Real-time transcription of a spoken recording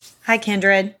Hi,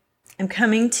 Kindred. I'm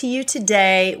coming to you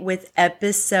today with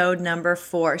episode number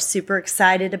 4. Super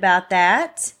excited about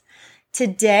that.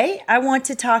 Today, I want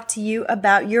to talk to you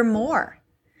about your more.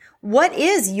 What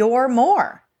is your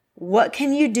more? What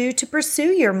can you do to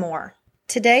pursue your more?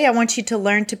 Today, I want you to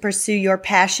learn to pursue your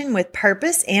passion with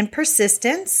purpose and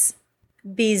persistence.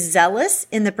 Be zealous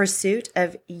in the pursuit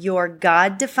of your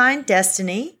God-defined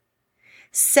destiny.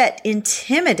 Set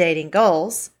intimidating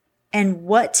goals. And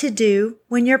what to do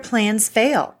when your plans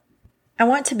fail. I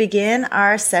want to begin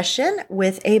our session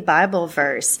with a Bible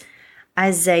verse.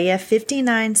 Isaiah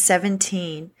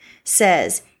 59:17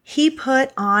 says, "He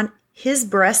put on his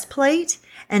breastplate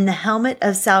and the helmet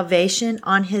of salvation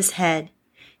on his head.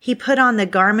 He put on the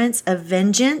garments of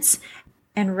vengeance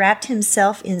and wrapped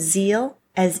himself in zeal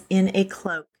as in a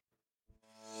cloak."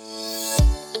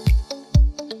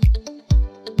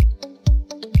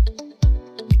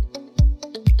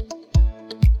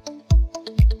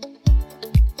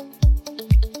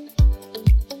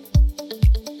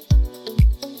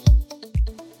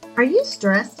 Are you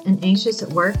stressed and anxious at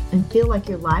work and feel like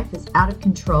your life is out of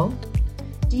control?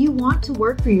 Do you want to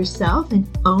work for yourself and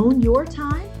own your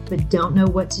time, but don't know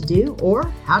what to do or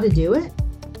how to do it?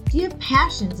 Do you have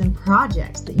passions and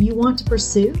projects that you want to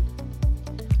pursue?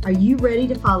 Are you ready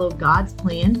to follow God's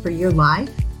plan for your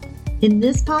life? In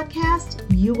this podcast,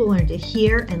 you will learn to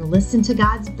hear and listen to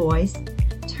God's voice,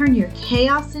 turn your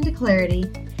chaos into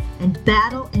clarity, and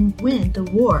battle and win the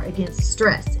war against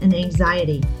stress and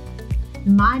anxiety.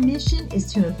 My mission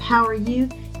is to empower you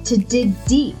to dig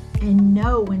deep and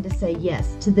know when to say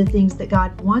yes to the things that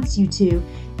God wants you to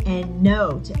and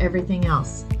no to everything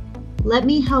else. Let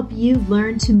me help you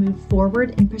learn to move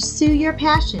forward and pursue your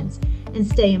passions and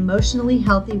stay emotionally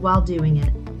healthy while doing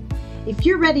it. If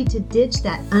you're ready to ditch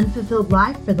that unfulfilled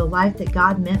life for the life that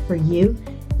God meant for you,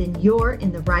 then you're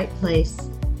in the right place.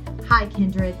 Hi,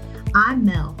 Kindred. I'm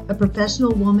Mel, a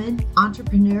professional woman,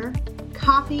 entrepreneur,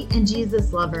 coffee, and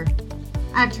Jesus lover.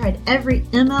 I've tried every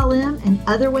MLM and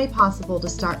other way possible to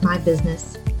start my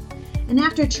business. And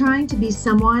after trying to be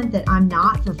someone that I'm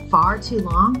not for far too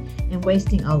long and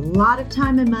wasting a lot of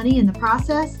time and money in the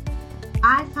process,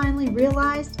 I finally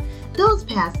realized those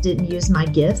paths didn't use my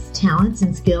gifts, talents,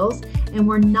 and skills and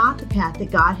were not the path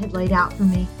that God had laid out for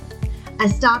me. I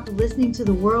stopped listening to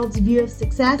the world's view of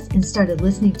success and started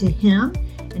listening to Him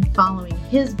and following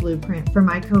His blueprint for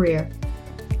my career.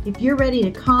 If you're ready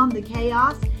to calm the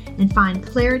chaos and find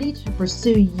clarity to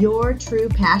pursue your true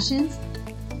passions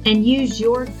and use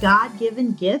your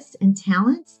God-given gifts and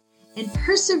talents and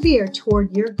persevere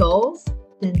toward your goals,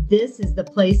 then this is the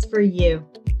place for you.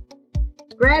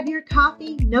 Grab your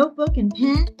coffee, notebook, and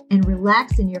pen and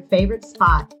relax in your favorite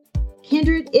spot.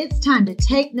 Kindred, it's time to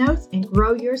take notes and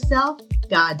grow yourself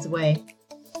God's way.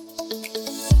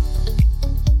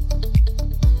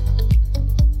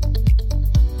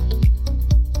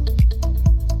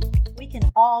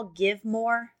 All give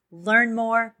more, learn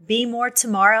more, be more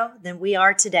tomorrow than we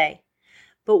are today.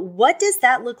 But what does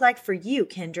that look like for you,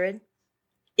 Kindred?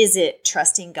 Is it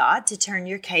trusting God to turn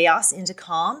your chaos into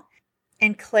calm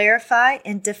and clarify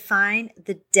and define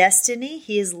the destiny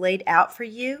He has laid out for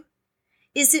you?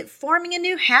 Is it forming a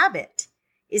new habit?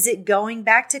 Is it going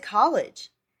back to college?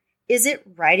 Is it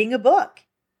writing a book?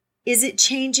 Is it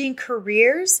changing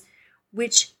careers?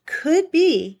 Which could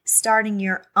be starting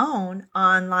your own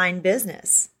online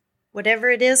business. Whatever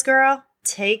it is, girl,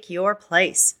 take your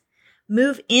place.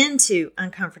 Move into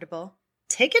uncomfortable.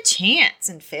 Take a chance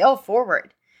and fail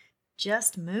forward.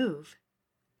 Just move.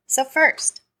 So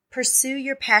first, pursue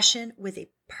your passion with a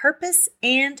purpose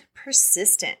and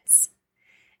persistence.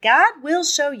 God will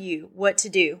show you what to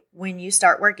do when you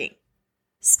start working.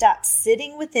 Stop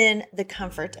sitting within the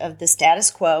comfort of the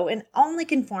status quo and only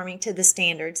conforming to the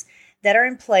standards that are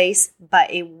in place by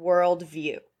a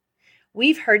worldview.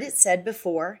 We've heard it said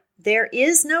before, there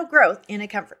is no growth in a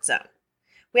comfort zone.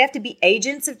 We have to be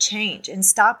agents of change and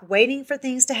stop waiting for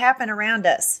things to happen around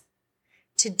us.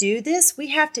 To do this, we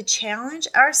have to challenge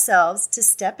ourselves to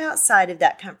step outside of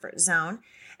that comfort zone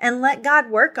and let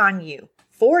God work on you,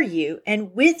 for you,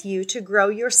 and with you to grow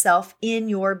yourself in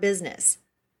your business.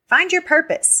 Find your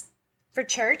purpose. For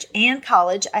church and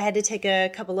college, I had to take a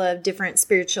couple of different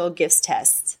spiritual gifts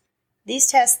tests.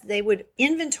 These tests, they would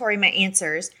inventory my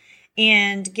answers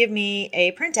and give me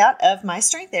a printout of my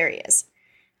strength areas.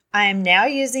 I am now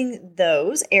using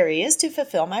those areas to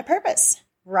fulfill my purpose.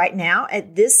 Right now,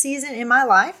 at this season in my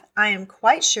life, I am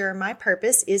quite sure my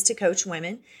purpose is to coach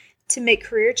women to make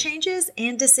career changes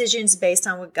and decisions based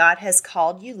on what God has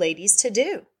called you ladies to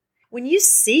do. When you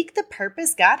seek the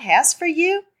purpose God has for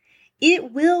you,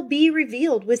 it will be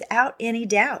revealed without any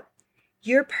doubt.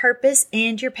 Your purpose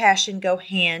and your passion go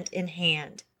hand in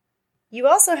hand. You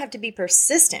also have to be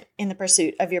persistent in the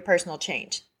pursuit of your personal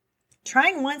change.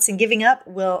 Trying once and giving up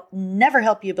will never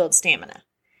help you build stamina.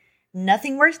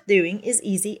 Nothing worth doing is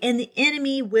easy, and the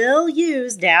enemy will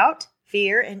use doubt,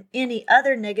 fear, and any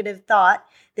other negative thought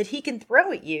that he can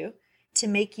throw at you to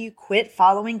make you quit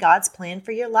following God's plan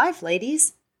for your life,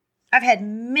 ladies. I've had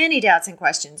many doubts and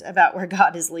questions about where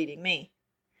God is leading me.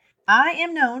 I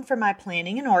am known for my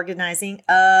planning and organizing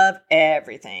of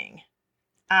everything.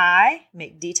 I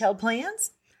make detailed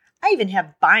plans. I even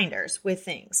have binders with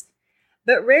things.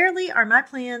 But rarely are my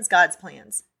plans God's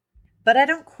plans. But I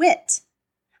don't quit.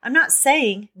 I'm not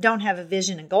saying don't have a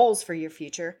vision and goals for your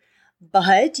future,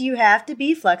 but you have to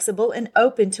be flexible and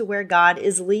open to where God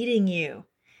is leading you.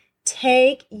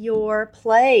 Take your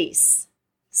place.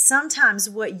 Sometimes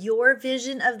what your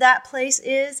vision of that place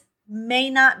is may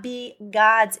not be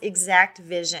God's exact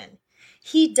vision.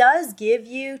 He does give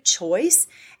you choice,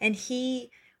 and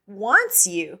He wants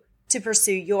you to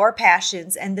pursue your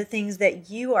passions and the things that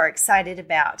you are excited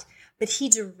about, but He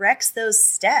directs those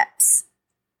steps.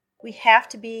 We have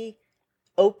to be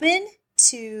open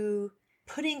to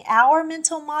putting our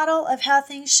mental model of how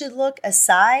things should look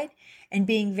aside and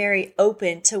being very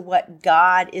open to what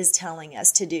God is telling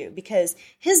us to do, because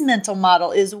His mental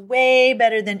model is way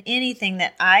better than anything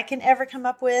that I can ever come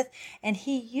up with. And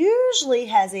He usually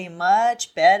has a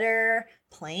much better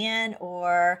plan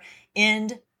or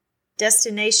end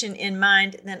destination in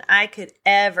mind than I could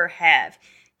ever have.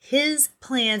 His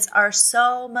plans are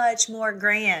so much more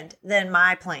grand than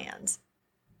my plans.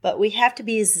 But we have to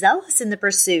be zealous in the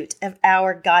pursuit of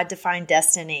our God-defined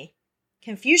destiny.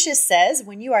 Confucius says,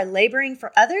 when you are laboring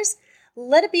for others,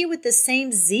 let it be with the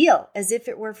same zeal as if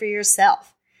it were for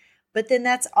yourself. But then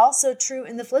that's also true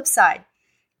in the flip side.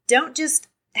 Don't just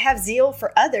have zeal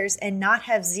for others and not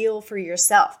have zeal for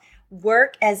yourself.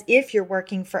 Work as if you're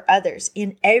working for others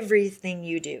in everything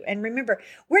you do. And remember,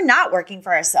 we're not working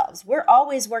for ourselves. We're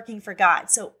always working for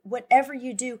God. So whatever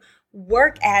you do,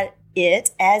 work at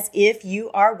it as if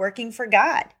you are working for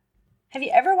God. Have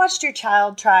you ever watched your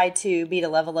child try to beat a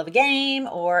level of a game,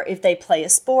 or if they play a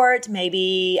sport,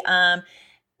 maybe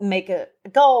make a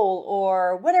goal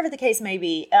or whatever the case may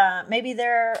be? Maybe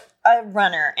they're a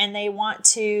runner and they want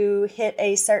to hit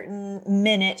a certain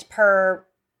minute per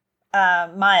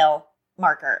mile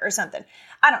marker or something.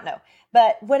 I don't know.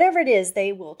 But whatever it is,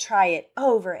 they will try it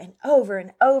over and over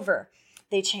and over.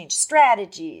 They change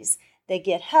strategies. They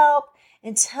get help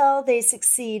until they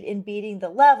succeed in beating the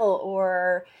level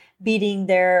or beating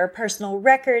their personal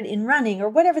record in running or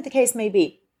whatever the case may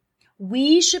be.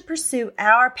 We should pursue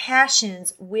our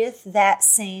passions with that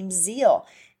same zeal.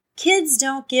 Kids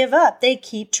don't give up. They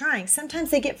keep trying.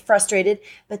 Sometimes they get frustrated,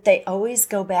 but they always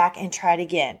go back and try it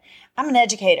again. I'm an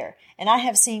educator, and I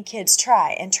have seen kids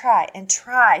try and try and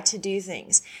try to do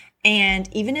things. And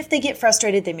even if they get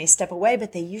frustrated, they may step away,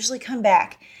 but they usually come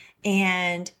back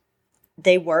and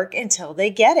they work until they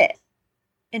get it.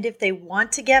 And if they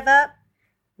want to give up,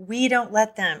 we don't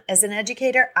let them. As an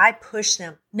educator, I push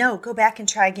them. No, go back and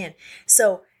try again.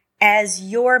 So as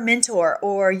your mentor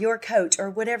or your coach or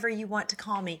whatever you want to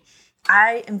call me,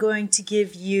 I am going to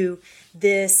give you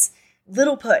this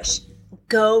little push.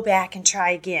 Go back and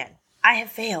try again. I have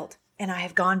failed and I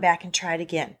have gone back and tried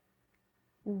again.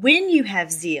 When you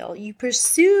have zeal, you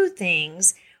pursue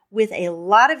things with a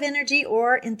lot of energy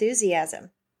or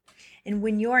enthusiasm. And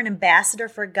when you're an ambassador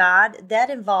for God, that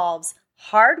involves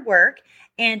hard work.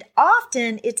 And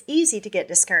often it's easy to get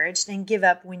discouraged and give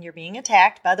up when you're being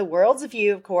attacked by the world's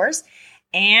view, of course.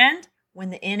 And when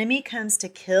the enemy comes to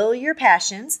kill your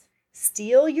passions,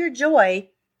 steal your joy,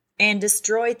 and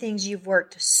destroy things you've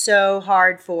worked so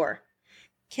hard for.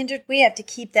 Kindred, we have to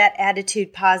keep that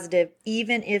attitude positive,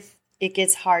 even if it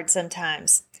gets hard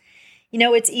sometimes. You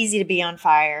know, it's easy to be on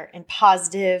fire and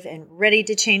positive and ready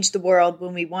to change the world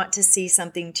when we want to see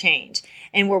something change.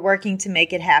 And we're working to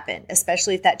make it happen,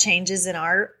 especially if that changes in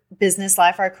our business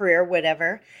life, our career,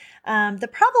 whatever. The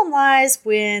problem lies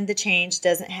when the change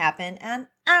doesn't happen on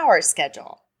our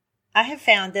schedule. I have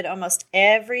found that almost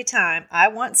every time I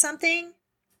want something,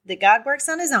 that God works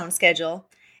on His own schedule.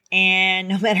 And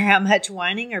no matter how much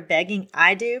whining or begging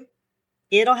I do,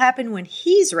 it'll happen when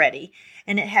He's ready.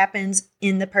 And it happens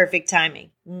in the perfect timing,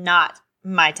 not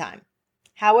my time.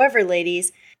 However,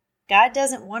 ladies, God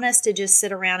doesn't want us to just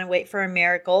sit around and wait for a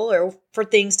miracle or for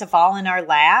things to fall in our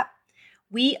lap.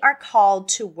 We are called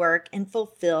to work and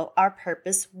fulfill our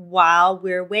purpose while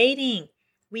we're waiting.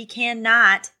 We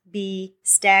cannot be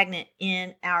stagnant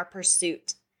in our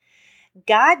pursuit.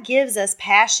 God gives us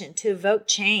passion to evoke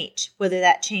change, whether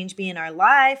that change be in our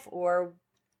life or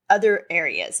other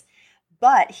areas.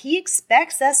 but he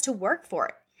expects us to work for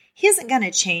it. He isn't going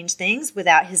to change things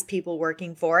without his people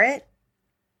working for it.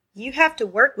 You have to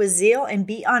work with zeal and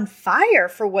be on fire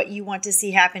for what you want to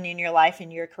see happen in your life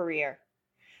and your career.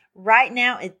 Right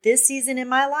now, at this season in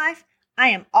my life, I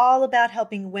am all about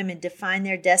helping women define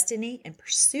their destiny and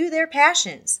pursue their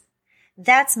passions.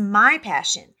 That's my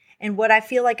passion and what I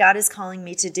feel like God is calling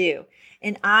me to do.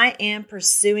 And I am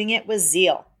pursuing it with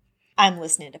zeal. I'm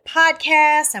listening to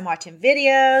podcasts, I'm watching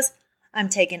videos, I'm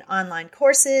taking online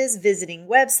courses, visiting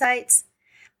websites.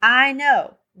 I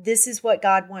know this is what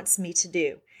God wants me to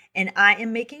do. And I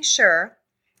am making sure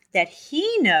that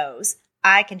He knows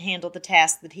I can handle the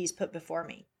task that He's put before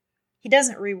me. He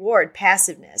doesn't reward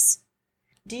passiveness.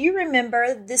 Do you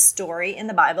remember this story in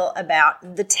the Bible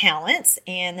about the talents?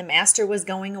 And the master was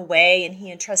going away and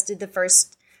he entrusted the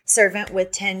first servant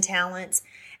with 10 talents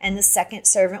and the second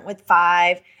servant with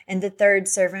 5 and the third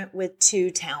servant with 2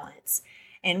 talents.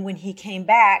 And when he came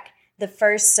back, the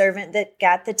first servant that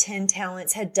got the 10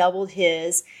 talents had doubled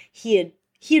his. He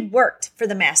had worked for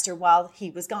the master while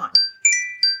he was gone.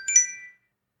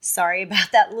 Sorry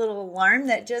about that little alarm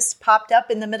that just popped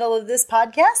up in the middle of this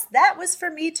podcast. That was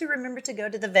for me to remember to go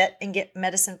to the vet and get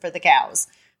medicine for the cows.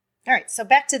 All right, so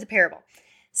back to the parable.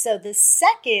 So the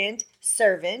second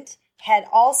servant had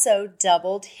also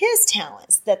doubled his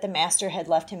talents that the master had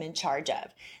left him in charge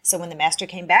of. So when the master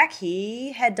came back,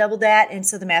 he had doubled that, and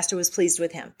so the master was pleased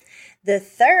with him. The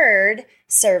third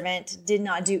servant did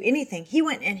not do anything. He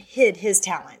went and hid his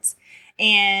talents,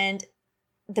 and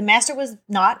the master was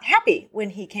not happy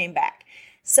when he came back.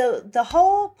 So the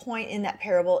whole point in that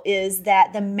parable is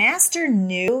that the master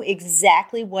knew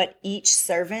exactly what each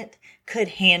servant could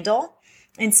handle.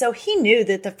 And so he knew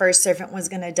that the first servant was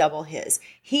going to double his.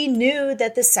 He knew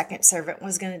that the second servant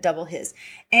was going to double his.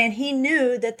 And he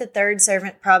knew that the third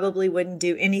servant probably wouldn't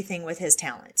do anything with his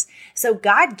talents. So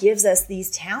God gives us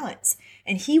these talents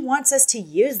and He wants us to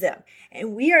use them.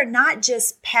 And we are not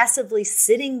just passively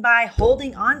sitting by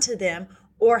holding on to them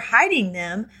or hiding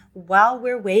them while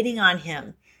we're waiting on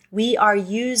Him. We are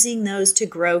using those to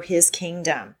grow His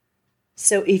kingdom.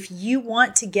 So if you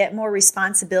want to get more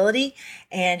responsibility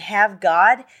and have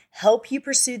God help you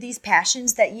pursue these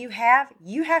passions that you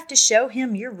have to show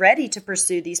Him you're ready to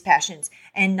pursue these passions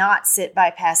and not sit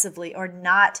by passively or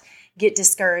not get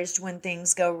discouraged when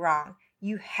things go wrong.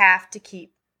 You have to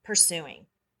keep pursuing.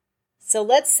 So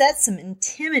let's set some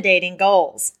intimidating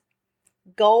goals.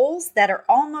 Goals that are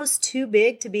almost too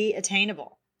big to be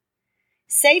attainable.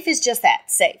 Safe is just that,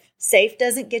 safe. Safe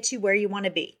doesn't get you where you want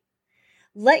to be.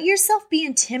 Let yourself be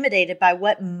intimidated by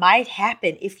what might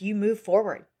happen if you move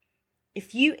forward.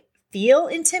 If you feel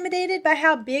intimidated by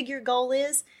how big your goal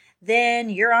is, then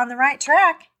you're on the right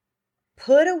track.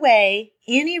 Put away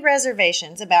any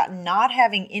reservations about not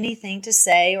having anything to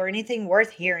say or anything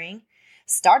worth hearing.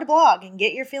 Start a blog and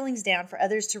get your feelings down for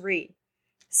others to read.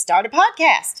 Start a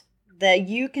podcast.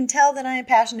 You can tell that I am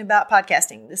passionate about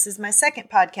podcasting. This is my second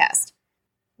podcast.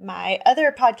 My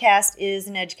other podcast is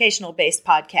an educational-based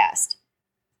podcast.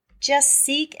 Just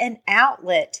seek an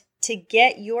outlet to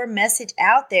get your message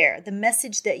out there, the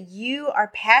message that you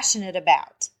are passionate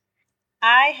about.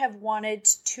 I have wanted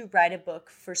to write a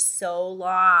book for so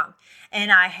long,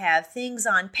 and I have things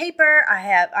on paper. I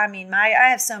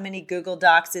have so many Google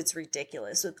Docs, it's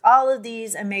ridiculous, with all of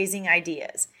these amazing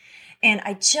ideas. And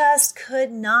I just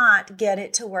could not get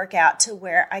it to work out to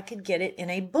where I could get it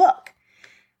in a book.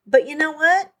 But you know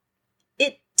what?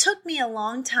 It took me a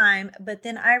long time, but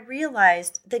then I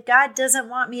realized that God doesn't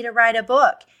want me to write a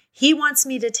book. He wants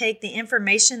me to take the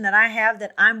information that I have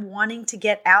that I'm wanting to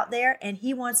get out there, and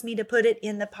He wants me to put it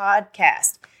in the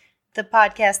podcast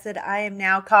that I am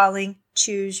now calling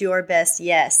Choose Your Best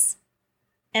Yes.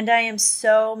 And I am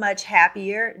so much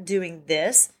happier doing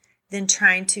this than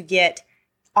trying to get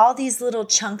all these little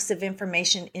chunks of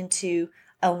information into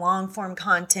a long-form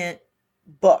content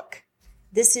book.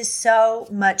 This is so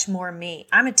much more me.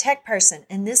 I'm a tech person,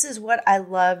 and this is what I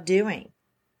love doing.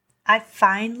 I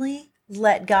finally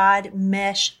let God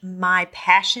mesh my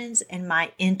passions and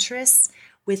my interests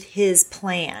with His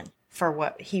plan for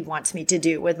what He wants me to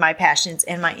do with my passions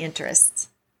and my interests.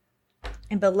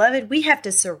 And beloved, we have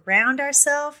to surround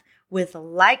ourselves with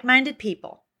like-minded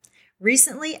people.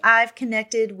 Recently, I've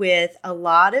connected with a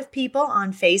lot of people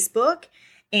on Facebook,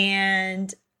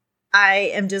 and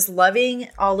I am just loving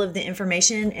all of the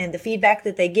information and the feedback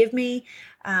that they give me.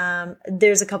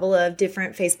 There's a couple of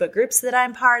different Facebook groups that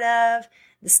I'm part of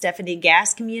the Stephanie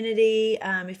Gass community.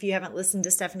 If you haven't listened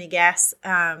to Stephanie Gass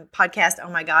podcast, oh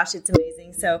my gosh, it's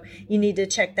amazing. So you need to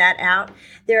check that out.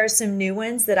 There are some new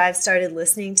ones that I've started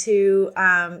listening to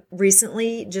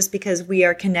recently just because we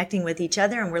are connecting with each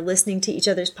other and we're listening to each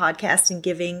other's podcasts and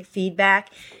giving feedback.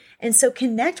 And so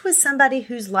connect with somebody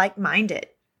who's like-minded.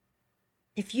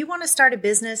 If you want to start a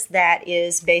business that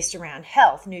is based around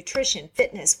health, nutrition,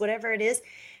 fitness, whatever it is,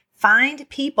 find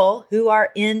people who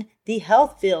are in the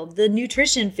health field, the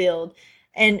nutrition field,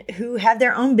 and who have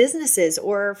their own businesses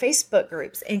or Facebook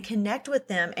groups, and connect with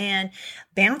them and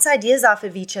bounce ideas off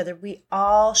of each other. We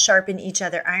all sharpen each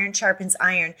other. Iron sharpens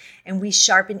iron, and we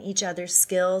sharpen each other's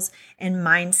skills and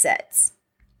mindsets.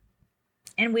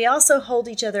 And we also hold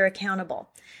each other accountable.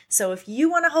 So if you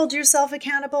want to hold yourself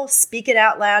accountable, speak it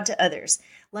out loud to others.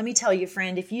 Let me tell you,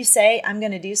 friend, if you say, I'm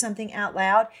going to do something out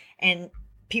loud and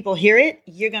people hear it,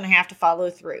 you're going to have to follow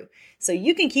through. So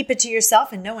you can keep it to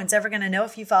yourself and no one's ever going to know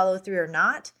if you follow through or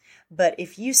not. But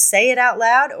if you say it out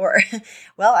loud or,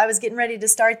 well, I was getting ready to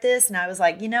start this and I was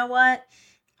like, you know what?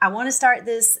 I want to start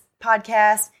this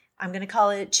podcast. I'm going to call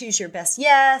it Choose Your Best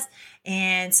Yes.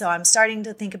 And so I'm starting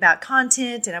to think about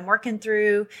content and I'm working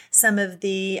through some of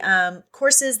the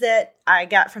courses that I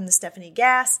got from the Stephanie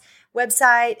Gass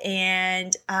website.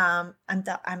 And I'm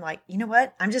like, you know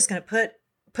what? I'm just going to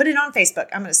put it on Facebook.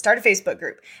 I'm going to start a Facebook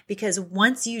group because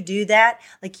once you do that,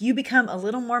 like you become a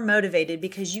little more motivated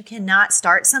because you cannot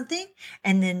start something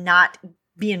and then not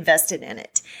be invested in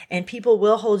it. And people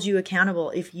will hold you accountable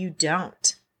if you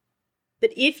don't.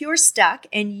 But if you're stuck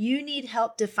and you need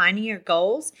help defining your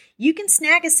goals, you can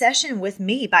snag a session with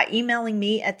me by emailing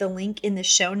me at the link in the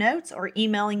show notes or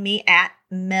emailing me at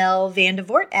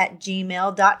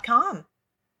melvandevort@gmail.com.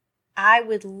 I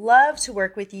would love to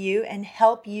work with you and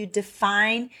help you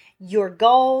define your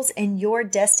goals and your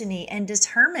destiny and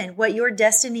determine what your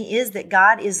destiny is that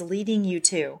God is leading you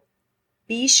to.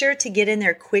 Be sure to get in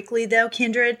there quickly though,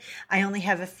 Kindred. I only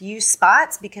have a few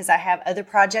spots because I have other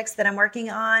projects that I'm working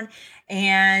on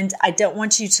and I don't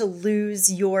want you to lose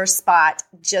your spot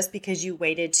just because you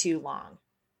waited too long.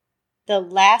 The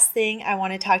last thing I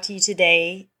want to talk to you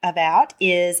today about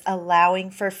is allowing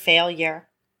for failure.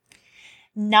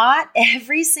 Not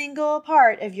every single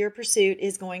part of your pursuit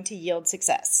is going to yield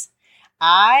success.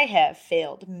 I have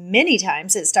failed many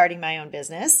times at starting my own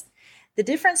business. The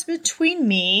difference between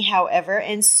me, however,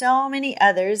 and so many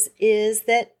others is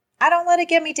that I don't let it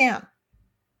get me down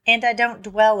and I don't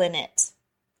dwell in it.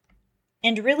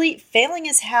 And really, failing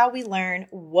is how we learn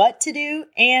what to do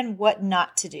and what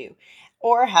not to do,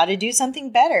 or how to do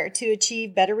something better to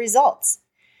achieve better results.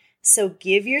 So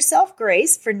give yourself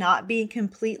grace for not being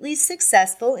completely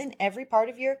successful in every part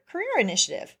of your career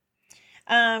initiative.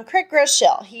 Craig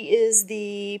Groeschel, he is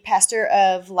the pastor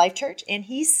of Life Church, and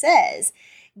he says,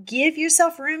 give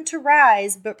yourself room to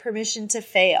rise, but permission to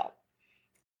fail.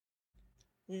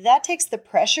 That takes the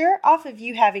pressure off of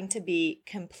you having to be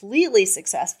completely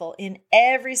successful in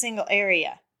every single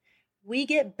area. We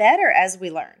get better as we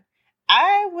learn.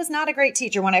 I was not a great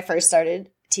teacher when I first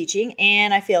started teaching,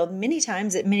 and I failed many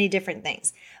times at many different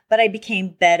things. But I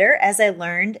became better as I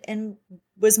learned and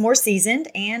was more seasoned,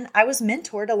 and I was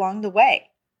mentored along the way.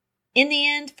 In the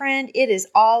end, friend, it is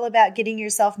all about getting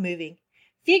yourself moving.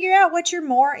 Figure out what your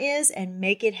more is and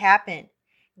make it happen.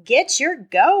 Get your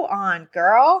go on,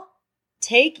 girl.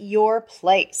 Take your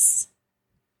place.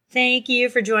 Thank you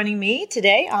for joining me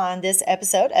today on this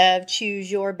episode of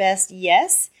Choose Your Best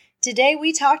Yes. Today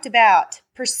we talked about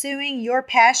pursuing your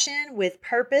passion with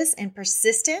purpose and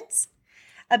persistence,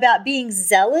 about being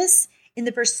zealous in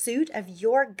the pursuit of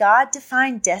your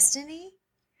God-defined destiny,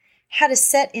 how to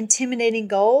set intimidating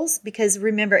goals, because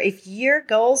remember, if your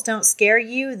goals don't scare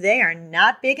you, they are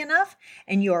not big enough,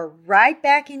 and you're right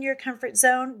back in your comfort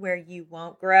zone where you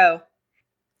won't grow.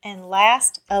 And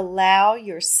last, allow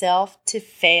yourself to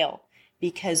fail,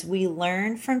 because we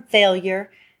learn from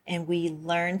failure and we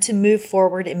learn to move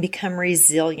forward and become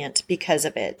resilient because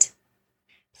of it.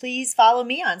 Please follow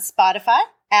me on Spotify,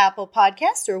 Apple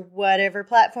Podcasts, or whatever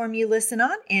platform you listen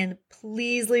on, and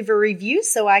please leave a review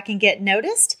so I can get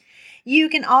noticed. You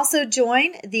can also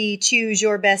join the Choose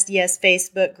Your Best Yes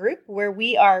Facebook group where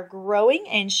we are growing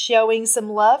and showing some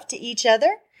love to each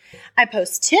other. I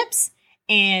post tips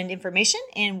and information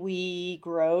and we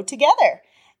grow together.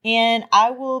 And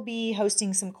I will be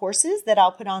hosting some courses that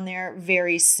I'll put on there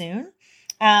very soon.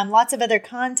 Lots of other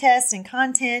contests and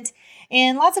content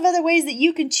and lots of other ways that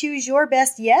you can choose your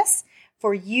best yes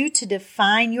for you to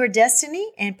define your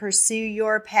destiny and pursue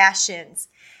your passions.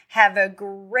 Have a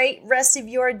great rest of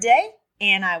your day,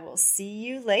 and I will see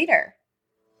you later.